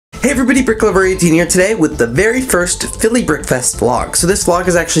Hey everybody, BrickLover18 here today with the very first Philly Brickfest vlog. So this vlog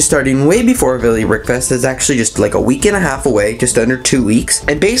is actually starting way before Philly Brickfest. It's actually just like a week and a half away, just under 2 weeks.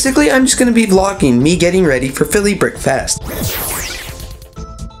 And basically I'm just going to be vlogging me getting ready for Philly Brickfest.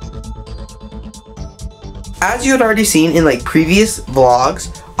 As you had already seen in like previous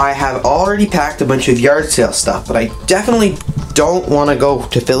vlogs, I have already packed a bunch of yard sale stuff, but I definitely don't want to go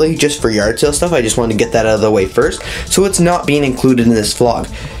to Philly just for yard sale stuff. I just want to get that out of the way first, so it's not being included in this vlog.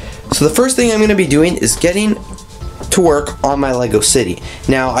 So the first thing I'm going to be doing is getting to work on my Lego city.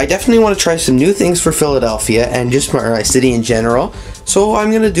 Now, I definitely want to try some new things for Philadelphia and just my city in general, so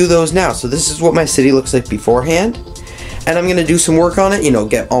I'm going to do those now. So this is what my city looks like beforehand, and I'm going to do some work on it, you know,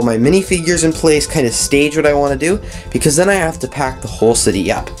 get all my minifigures in place, kind of stage what I want to do, because then I have to pack the whole city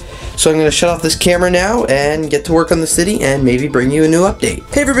up. So I'm going to shut off this camera now and get to work on the city and maybe bring you a new update.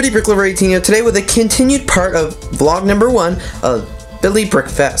 Hey everybody, BrickLover18 here today with a continued part of vlog number 1 of Philly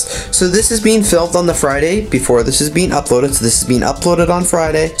Brickfest. So this is being filmed on the Friday before this is being uploaded. So this is being uploaded on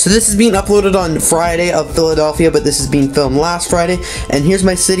Friday. So this is being uploaded on Friday of Philadelphia, but this is being filmed last Friday. And here's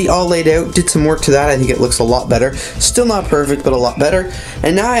my city all laid out. Did some work to that. I think it looks a lot better. Still not perfect, but a lot better.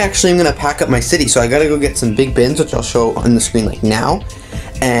 And now I actually am going to pack up my city. So I got to go get some big bins, which I'll show on the screen like now.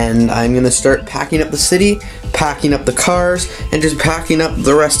 And I'm going to start packing up the city, packing up the cars, and just packing up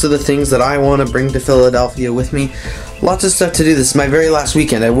the rest of the things that I want to bring to Philadelphia with me. Lots of stuff to do. This is my very last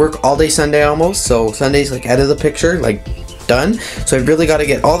weekend. I work all day Sunday almost, so Sunday's like out of the picture, like done. So I've really got to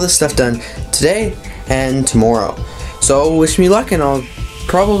get all this stuff done today and tomorrow. So wish me luck, and I'll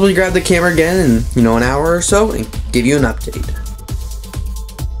probably grab the camera again in, you know, an hour or so and give you an update.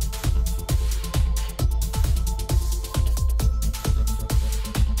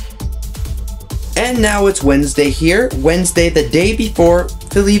 And now it's Wednesday here. Wednesday, the day before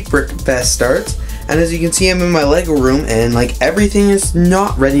Philly Brickfest starts. And as you can see, I'm in my Lego room and like everything is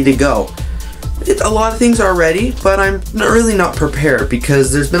not ready to go. A lot of things are ready, but I'm really not prepared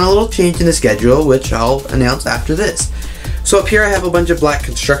because there's been a little change in the schedule, which I'll announce after this. So up here I have a bunch of black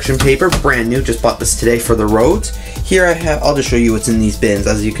construction paper, brand new, just bought this today for the roads. Here I have, I'll just show you what's in these bins.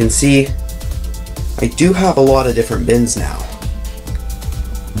 As you can see, I do have a lot of different bins now.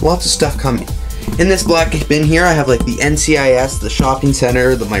 Lots of stuff coming. In this black bin here, I have like the NCIS, the shopping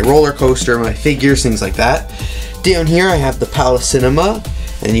center, my roller coaster, my figures, things like that. Down here, I have the Palace Cinema,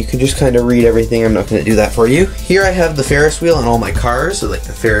 and you can just kind of read everything. I'm not going to do that for you. Here I have the Ferris wheel and all my cars, so like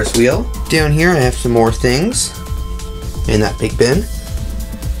the Ferris wheel. Down here, I have some more things in that big bin.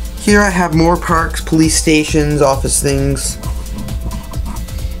 Here I have more parks, police stations, office things.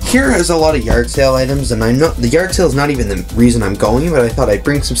 Here is a lot of yard sale items, and the yard sale is not even the reason I'm going, but I thought I'd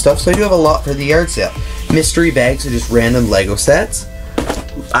bring some stuff, so I do have a lot for the yard sale. Mystery bags are just random Lego sets,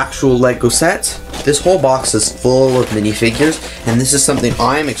 actual Lego sets. This whole box is full of minifigures, and this is something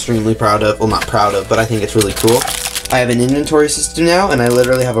I'm extremely proud of. Well, not proud of, but I think it's really cool. I have an inventory system now, and I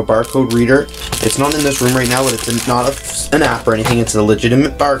literally have a barcode reader. It's not in this room right now, but it's not an app or anything. It's a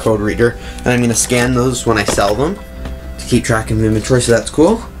legitimate barcode reader, and I'm going to scan those when I sell them to keep track of inventory, so that's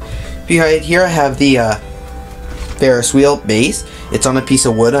cool. Behind here I have the Ferris wheel base. It's on a piece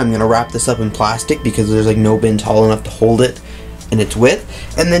of wood. I'm going to wrap this up in plastic because there's like no bin tall enough to hold it in its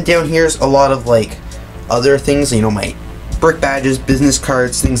width. And then down here's a lot of like other things, you know, my brick badges, business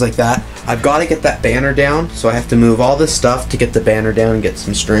cards, things like that. I've got to get that banner down, so I have to move all this stuff to get the banner down and get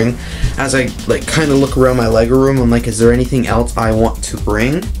some string. As I like kind of look around my Lego room, I'm like, is there anything else I want to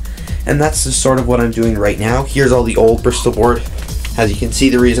bring? And that's just sort of what I'm doing right now. Here's all the old Bristol board. As you can see,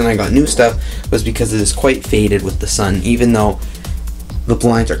 the reason I got new stuff was because it is quite faded with the sun, even though the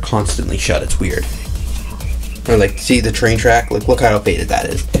blinds are constantly shut. It's weird. Or like, see the train track? Like, look how faded that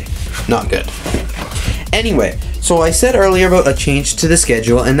is. Not good. Anyway, so I said earlier about a change to the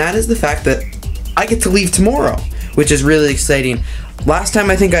schedule, and that is the fact that I get to leave tomorrow, which is really exciting. Last time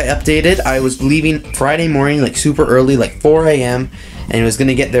I think I updated, I was leaving Friday morning, like super early, like 4 a.m., and was going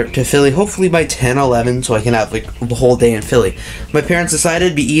to get there to Philly hopefully by 10, 11, so I can have like the whole day in Philly. My parents decided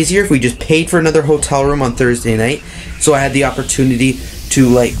it'd be easier if we just paid for another hotel room on Thursday night, so I had the opportunity to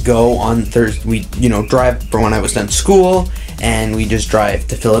like go on Thursday. We, you know, drive for when I was done school, and we just drive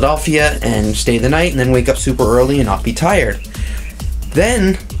to Philadelphia and stay the night, and then wake up super early and not be tired.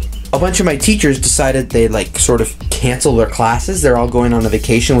 Then a bunch of my teachers decided they like sort of cancel their classes. They're all going on a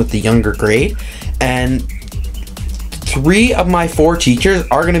vacation with the younger grade, and 3 of my 4 teachers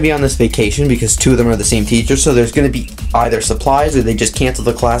are going to be on this vacation because 2 of them are the same teachers, so there's going to be either supplies or they just cancel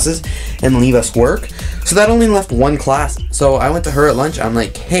the classes and leave us work. So that only left 1 class. So I went to her at lunch. I'm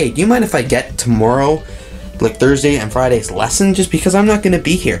like, hey, do you mind if I get tomorrow, like Thursday and Friday's lesson, just because I'm not going to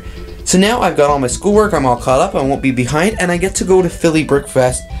be here? So now I've got all my schoolwork, I'm all caught up, I won't be behind, and I get to go to Philly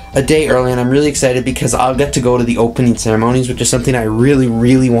Brickfest a day early, and I'm really excited because I'll get to go to the opening ceremonies, which is something I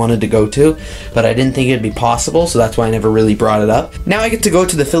really wanted to go to, but I didn't think it'd be possible, so that's why I never really brought it up. Now I get to go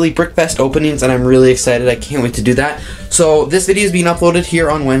to the Philly Brickfest openings, and I'm really excited. I can't wait to do that. So this video is being uploaded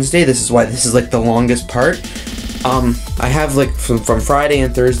here on Wednesday. This is why this is like the longest part. I have like from Friday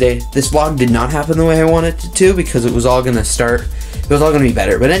and Thursday. This vlog did not happen the way I wanted it to because it was all gonna start. It was all gonna be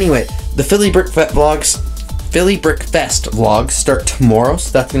better. But anyway, the Philly Brickfest vlogs start tomorrow,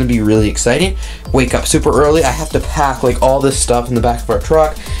 so that's gonna be really exciting. Wake up super early. I have to pack like all this stuff in the back of our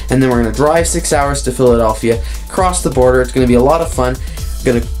truck, and then we're gonna drive 6 hours to Philadelphia, cross the border. It's gonna be a lot of fun. I'm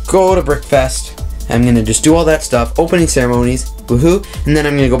gonna go to Brickfest. I'm gonna just do all that stuff, opening ceremonies, woohoo, and then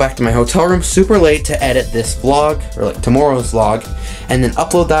I'm gonna go back to my hotel room super late to edit this vlog, or like tomorrow's vlog, and then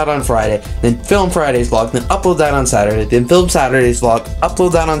upload that on Friday, then film Friday's vlog, then upload that on Saturday, then film Saturday's vlog,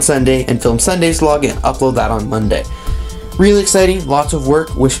 upload that on Sunday, and film Sunday's vlog, and upload that on Monday. Really exciting, lots of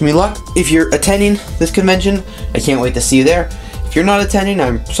work, wish me luck. If you're attending this convention, I can't wait to see you there. If you're not attending,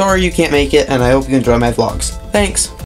 I'm sorry you can't make it, and I hope you enjoy my vlogs. Thanks!